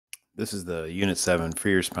This is the Unit 7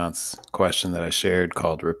 free response question that I shared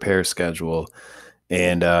called repair schedule.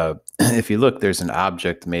 And if you look, there's an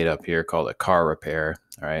object made up here called a car repair.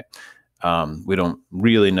 All right. We don't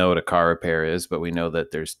really know what a car repair is, but we know that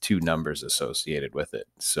there's two numbers associated with it.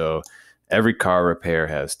 So every car repair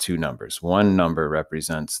has two numbers. One number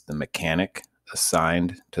represents the mechanic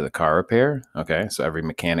assigned to the car repair. Okay. So every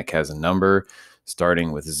mechanic has a number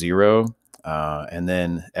starting with 0. And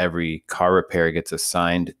then every car repair gets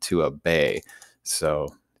assigned to a bay. So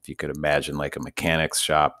if you could imagine like a mechanic's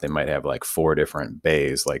shop, they might have like 4 different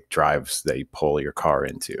bays, like drives that you pull your car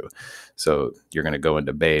into. So you're going to go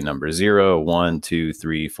into bay number 0, 1, 2,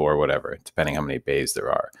 3, 4, whatever, depending how many bays there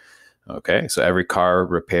are. Okay, so every car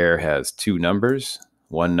repair has two numbers.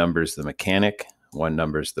 One number is the mechanic, one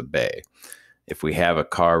number is the bay. If we have a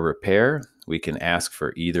car repair, we can ask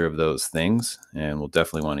for either of those things, and we'll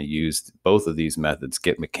definitely want to use both of these methods,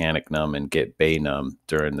 get mechanic num and get bay num,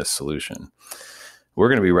 during this solution. We're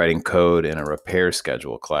going to be writing code in a repair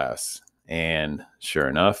schedule class, and sure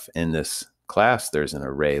enough, in this class, there's an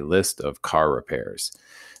array list of car repairs.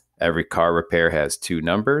 Every car repair has two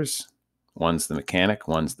numbers. One's the mechanic,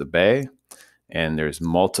 one's the bay, and there's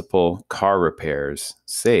multiple car repairs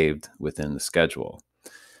saved within the schedule.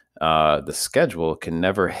 The schedule can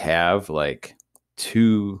never have like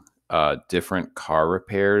two different car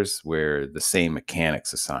repairs where the same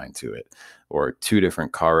mechanic's assigned to it, or two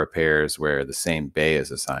different car repairs where the same bay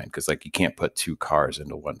is assigned, because like you can't put two cars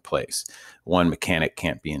into one place. One mechanic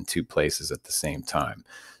can't be in two places at the same time.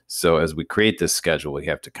 So as we create this schedule, we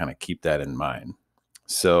have to kind of keep that in mind.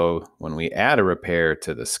 So when we add a repair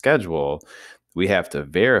to the schedule, we have to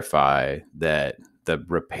verify that the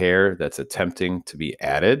repair that's attempting to be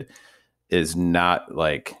added is not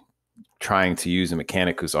like trying to use a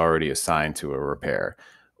mechanic who's already assigned to a repair,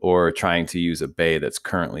 or trying to use a bay that's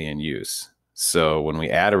currently in use. So when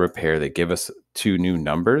we add a repair, they give us two new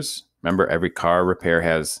numbers. Remember, every car repair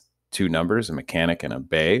has two numbers, a mechanic and a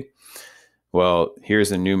bay. Well,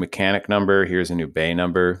 here's a new mechanic number, here's a new bay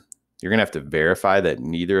number. You're going to have to verify that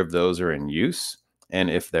neither of those are in use.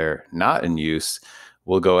 And if they're not in use,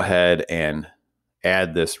 we'll go ahead and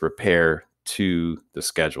add this repair to the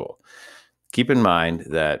schedule. Keep in mind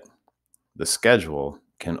that the schedule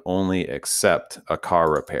can only accept a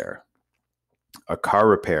car repair. A car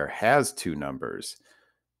repair has two numbers,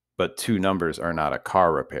 but two numbers are not a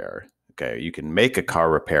car repair. Okay, you can make a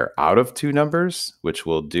car repair out of two numbers, which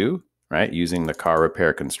we'll do, right, using the car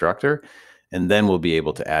repair constructor, and then we'll be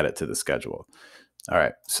able to add it to the schedule. All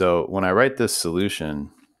right, so when I write this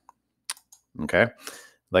solution, okay,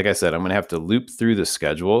 like I said, I'm going to have to loop through the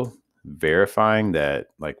schedule, verifying that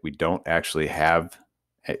like we don't actually have,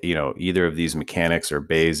 either of these mechanics or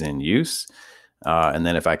bays in use. And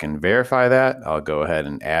then if I can verify that, I'll go ahead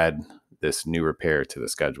and add this new repair to the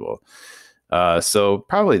schedule. So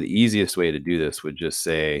probably the easiest way to do this would just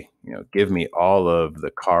say, give me all of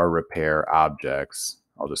the car repair objects.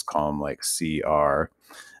 I'll just call them like CR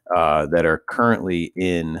that are currently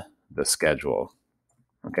in the schedule.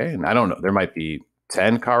 Okay, and I don't know, there might be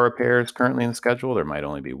 10 car repairs currently in the schedule. There might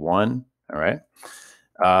only be one. All right.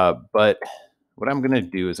 But what I'm going to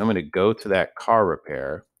do is I'm going to go to that car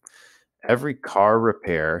repair. Every car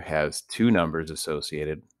repair has two numbers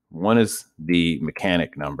associated. One is the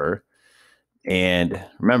mechanic number. And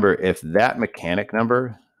remember, if that mechanic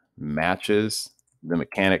number matches the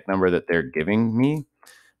mechanic number that they're giving me,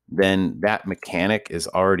 then that mechanic is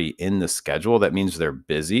already in the schedule. That means they're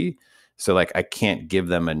busy. So like I can't give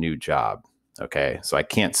them a new job. Okay, so I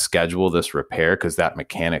can't schedule this repair because that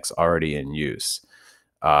mechanic's already in use.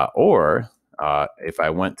 Or if I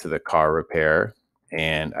went to the car repair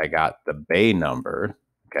and I got the bay number,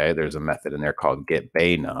 okay, there's a method in there called get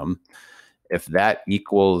bay num. If that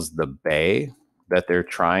equals the bay that they're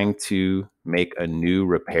trying to make a new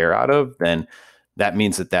repair out of, then that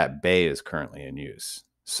means that that bay is currently in use.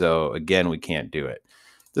 So again, we can't do it.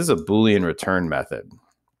 This is a Boolean return method.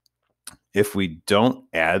 If we don't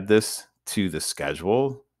add this to the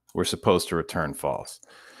schedule, we're supposed to return false.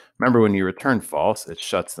 Remember, when you return false, it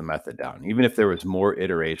shuts the method down, even if there was more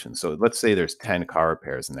iterations. So let's say there's 10 car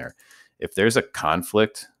repairs in there. If there's a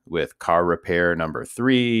conflict with car repair number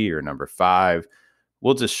 3 or number 5,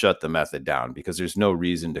 we'll just shut the method down, because there's no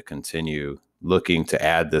reason to continue looking to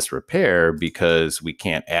add this repair because we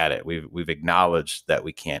can't add it. We've acknowledged that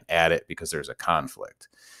we can't add it because there's a conflict.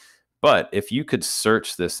 But if you could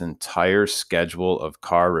search this entire schedule of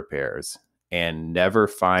car repairs and never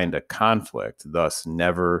find a conflict, thus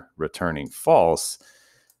never returning false,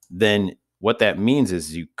 then what that means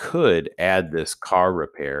is you could add this car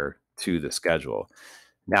repair to the schedule.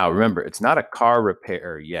 Now, remember, it's not a car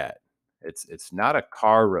repair yet. It's not a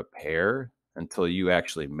car repair until you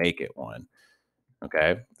actually make it one.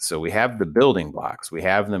 Okay, so we have the building blocks, we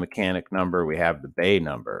have the mechanic number, we have the bay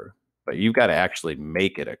number, but you've got to actually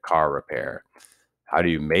make it a car repair. How do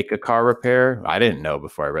you make a car repair? I didn't know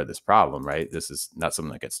before I read this problem, right? This is not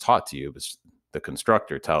something that gets taught to you, but the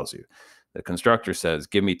constructor tells you. The constructor says,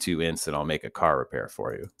 give me 2 ints and I'll make a car repair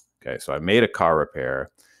for you. Okay, so I made a car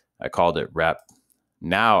repair. I called it rep.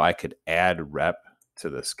 Now I could add rep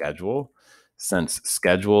to the schedule. Since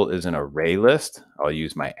schedule is an array list, I'll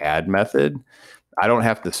use my add method. I don't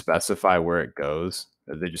have to specify where it goes.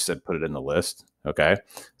 They just said put it in the list. Okay,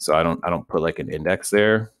 so I don't put like an index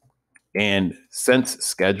there. And since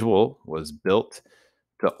schedule was built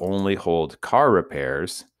to only hold car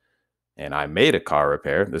repairs, and I made a car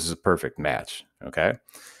repair, this is a perfect match. Okay,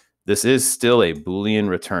 this is still a Boolean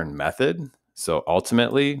return method, so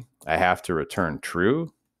ultimately I have to return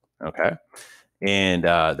true. Okay, and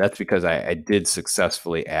that's because I did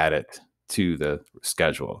successfully add it to the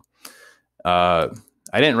schedule.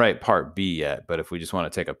 I didn't write part B yet, but if we just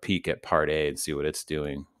want to take a peek at part A and see what it's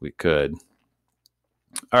doing, we could.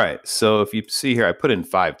 All right, so if you see here, I put in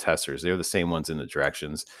 5 testers. They're the same ones in the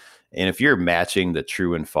directions. And if you're matching the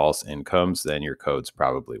true and false incomes, then your code's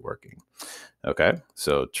probably working. Okay,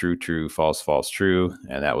 so true, true, false, false, true.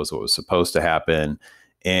 And that was what was supposed to happen.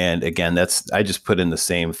 And again, I just put in the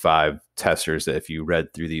same 5 testers that if you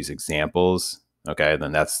read through these examples, okay,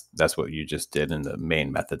 then that's what you just did in the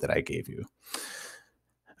main method that I gave you.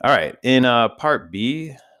 All right, in part B,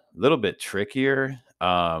 a little bit trickier.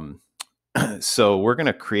 So we're going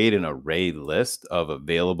to create an array list of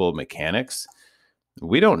available mechanics.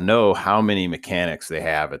 We don't know how many mechanics they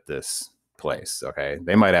have at this place. Okay,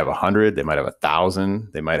 they might have 100, they might have 1,000,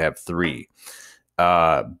 they might have 3.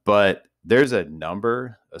 But there's a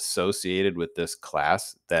number associated with this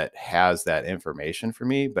class that has that information for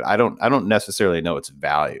me, but I don't necessarily know its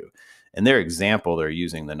value. In their example, they're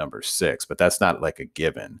using the number 6, but that's not like a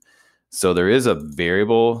given. So there is a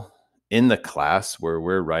variable in the class where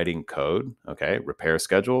we're writing code, okay, repair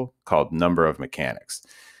schedule, called number of mechanics.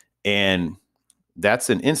 And that's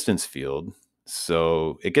an instance field.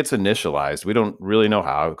 So it gets initialized. We don't really know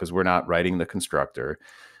how because we're not writing the constructor,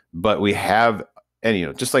 but we have,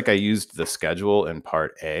 and just like I used the schedule in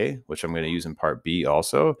part A, which I'm going to use in part B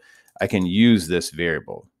also, I can use this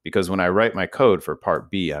variable because when I write my code for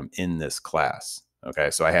part B, I'm in this class.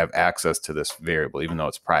 Okay, so I have access to this variable, even though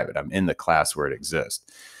it's private. I'm in the class where it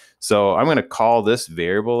exists. So I'm going to call this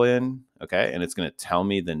variable in, okay, and it's going to tell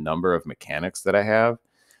me the number of mechanics that I have.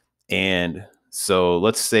 And so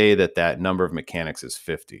let's say that number of mechanics is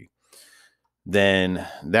 50. Then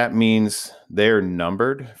that means they're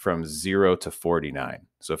numbered from 0 to 49.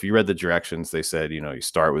 So if you read the directions, they said, you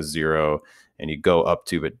start with 0 and you go up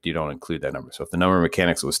to, but you don't include that number. So if the number of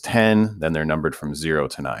mechanics was 10, then they're numbered from 0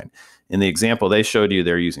 to 9. In the example they showed you,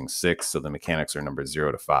 they're using 6, so the mechanics are numbered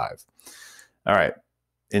 0 to 5. All right.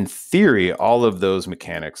 In theory, all of those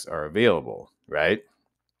mechanics are available, right?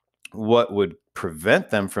 What would prevent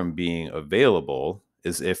them from being available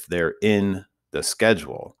is if they're in the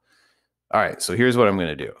schedule. All right, so here's what I'm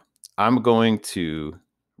going to do. I'm going to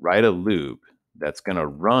write a loop that's going to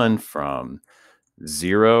run from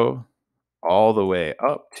 0 all the way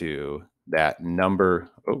up to that number.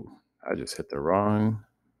 Oh, I just hit the wrong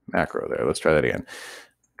macro there. Let's try that again.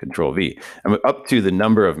 Control V. I'm up to the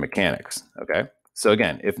number of mechanics, okay? So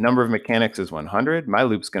again, if number of mechanics is 100, my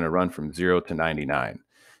loop's going to run from 0 to 99.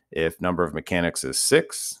 If number of mechanics is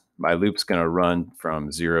 6, my loop's going to run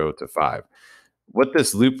from 0 to 5. What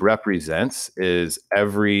this loop represents is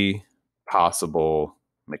every possible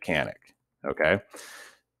mechanic, okay?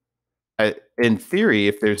 In theory,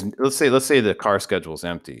 if there's, let's say the car schedule is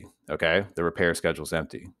empty, okay? The repair schedule is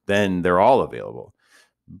empty, then they're all available.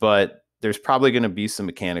 But there's probably going to be some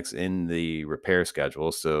mechanics in the repair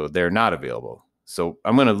schedule, so they're not available. So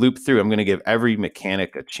I'm going to loop through. I'm going to give every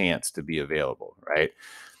mechanic a chance to be available, right?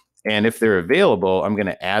 And if they're available, I'm going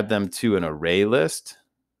to add them to an array list.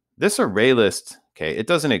 This array list, okay, it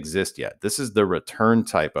doesn't exist yet. This is the return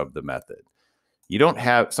type of the method. You don't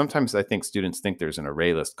have, sometimes I think students think there's an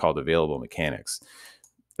array list called available mechanics.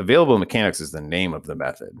 Available mechanics is the name of the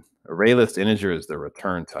method. Array list integer is the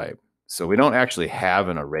return type. So we don't actually have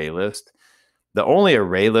an array list. The only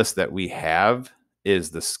array list that we have is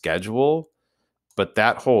the schedule, but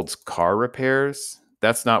that holds car repairs.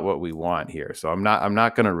 That's not what we want here. So I'm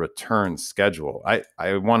not going to return schedule.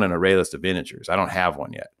 I want an array list of integers. I don't have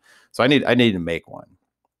one yet. So I need to make one.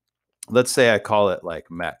 Let's say I call it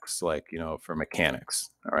like mex, like, for mechanics.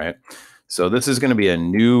 All right. So this is going to be a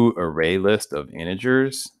new array list of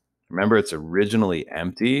integers. Remember, it's originally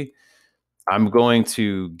empty. I'm going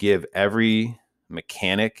to give every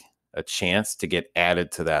mechanic a chance to get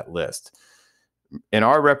added to that list. In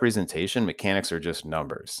our representation, mechanics are just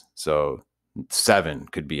numbers. So 7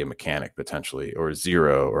 could be a mechanic potentially, or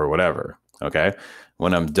 0 or whatever. Okay.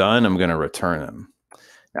 When I'm done, I'm going to return them.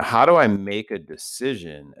 Now, how do I make a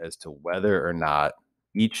decision as to whether or not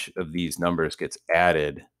each of these numbers gets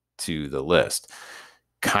added to the list?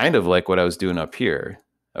 Kind of like what I was doing up here.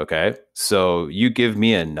 Okay. So you give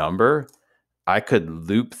me a number, I could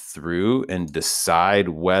loop through and decide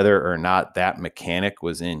whether or not that mechanic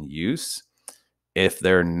was in use. If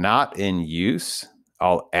they're not in use,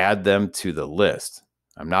 I'll add them to the list.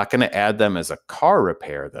 I'm not going to add them as a car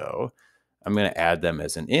repair, though. I'm going to add them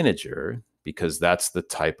as an integer because that's the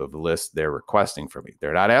type of list they're requesting from me.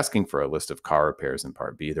 They're not asking for a list of car repairs in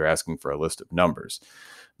part B. They're asking for a list of numbers.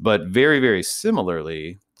 But very, very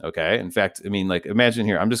similarly, okay, in fact, I mean, like, imagine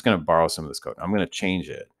here, I'm just going to borrow some of this code. I'm going to change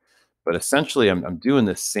it. But essentially, I'm doing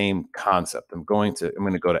the same concept. I'm going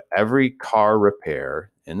to go to every car repair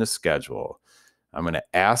in the schedule. I'm going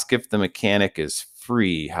to ask if the mechanic is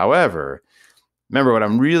free. However, remember what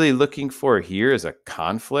I'm really looking for here is a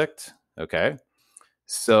conflict. Okay.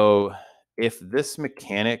 So if this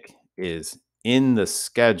mechanic is in the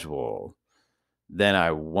schedule, then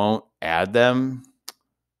I won't add them.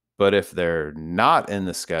 But if they're not in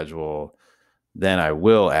the schedule, then I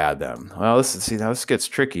will add them. Well, now this gets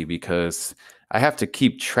tricky because I have to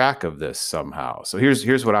keep track of this somehow. So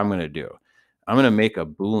here's what I'm going to do. I'm going to make a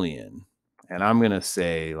Boolean and I'm going to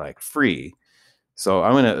say like free. So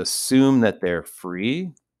I'm going to assume that they're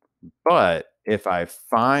free, but if I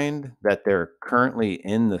find that they're currently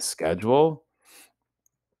in the schedule,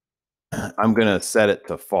 I'm going to set it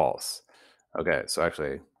to false. Okay, so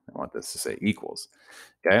actually I want this to say equals.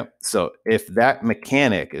 Okay, so if that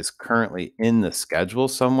mechanic is currently in the schedule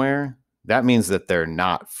somewhere, that means that they're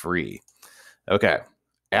not free. Okay,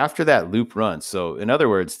 after that loop runs, so in other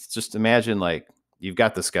words, just imagine like you've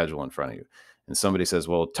got the schedule in front of you and somebody says,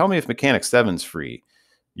 well, tell me if mechanic 7's free.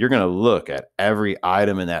 You're going to look at every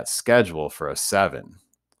item in that schedule for a 7.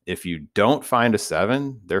 If you don't find a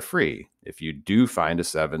 7, they're free. If you do find a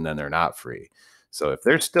 7, then they're not free. So if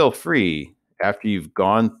they're still free after you've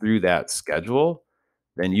gone through that schedule,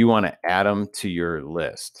 then you want to add them to your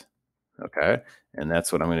list. Okay. And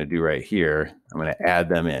that's what I'm going to do right here. I'm going to add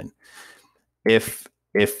them in. If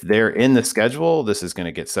they're in the schedule, this is going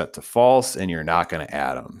to get set to false and you're not going to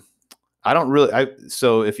add them.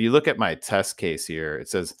 So if you look at my test case here, it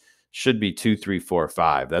says should be 2, 3, 4,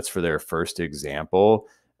 5. That's for their first example.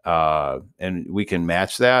 And we can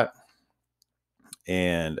match that.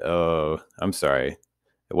 And I'm sorry.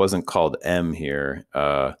 It wasn't called M here.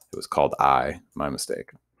 It was called I. My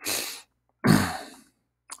mistake.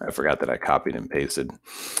 I forgot that I copied and pasted.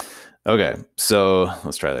 Okay, so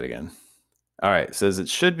let's try that again. All right, it says it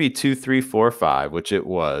should be 2, 3, 4, 5, which it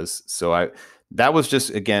was. So that was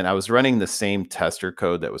just, again, I was running the same tester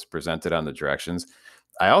code that was presented on the directions.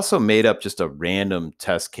 I also made up just a random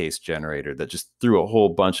test case generator that just threw a whole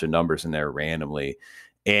bunch of numbers in there randomly.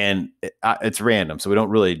 And it's random, so we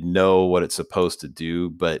don't really know what it's supposed to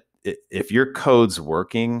do. But if your code's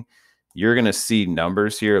working, you're going to see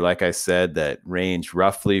numbers here, like I said, that range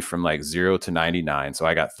roughly from like 0 to 99. So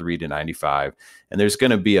I got 3 to 95. And there's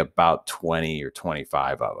going to be about 20 or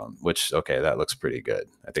 25 of them, which, okay, that looks pretty good.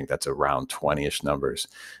 I think that's around 20-ish numbers.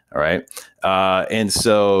 All right. And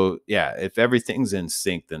so, yeah, if everything's in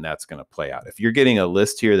sync, then that's going to play out. If you're getting a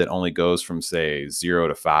list here that only goes from, say, 0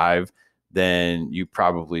 to 5, then you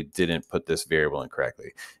probably didn't put this variable in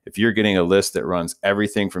correctly. If you're getting a list that runs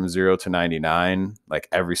everything from 0 to 99, like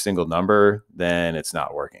every single number, then it's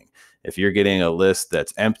not working. If you're getting a list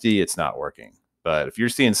that's empty, it's not working. But if you're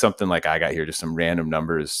seeing something like I got here, just some random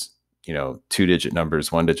numbers, 2-digit numbers,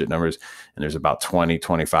 1-digit numbers, and there's about 20,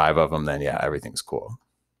 25 of them, then yeah, everything's cool.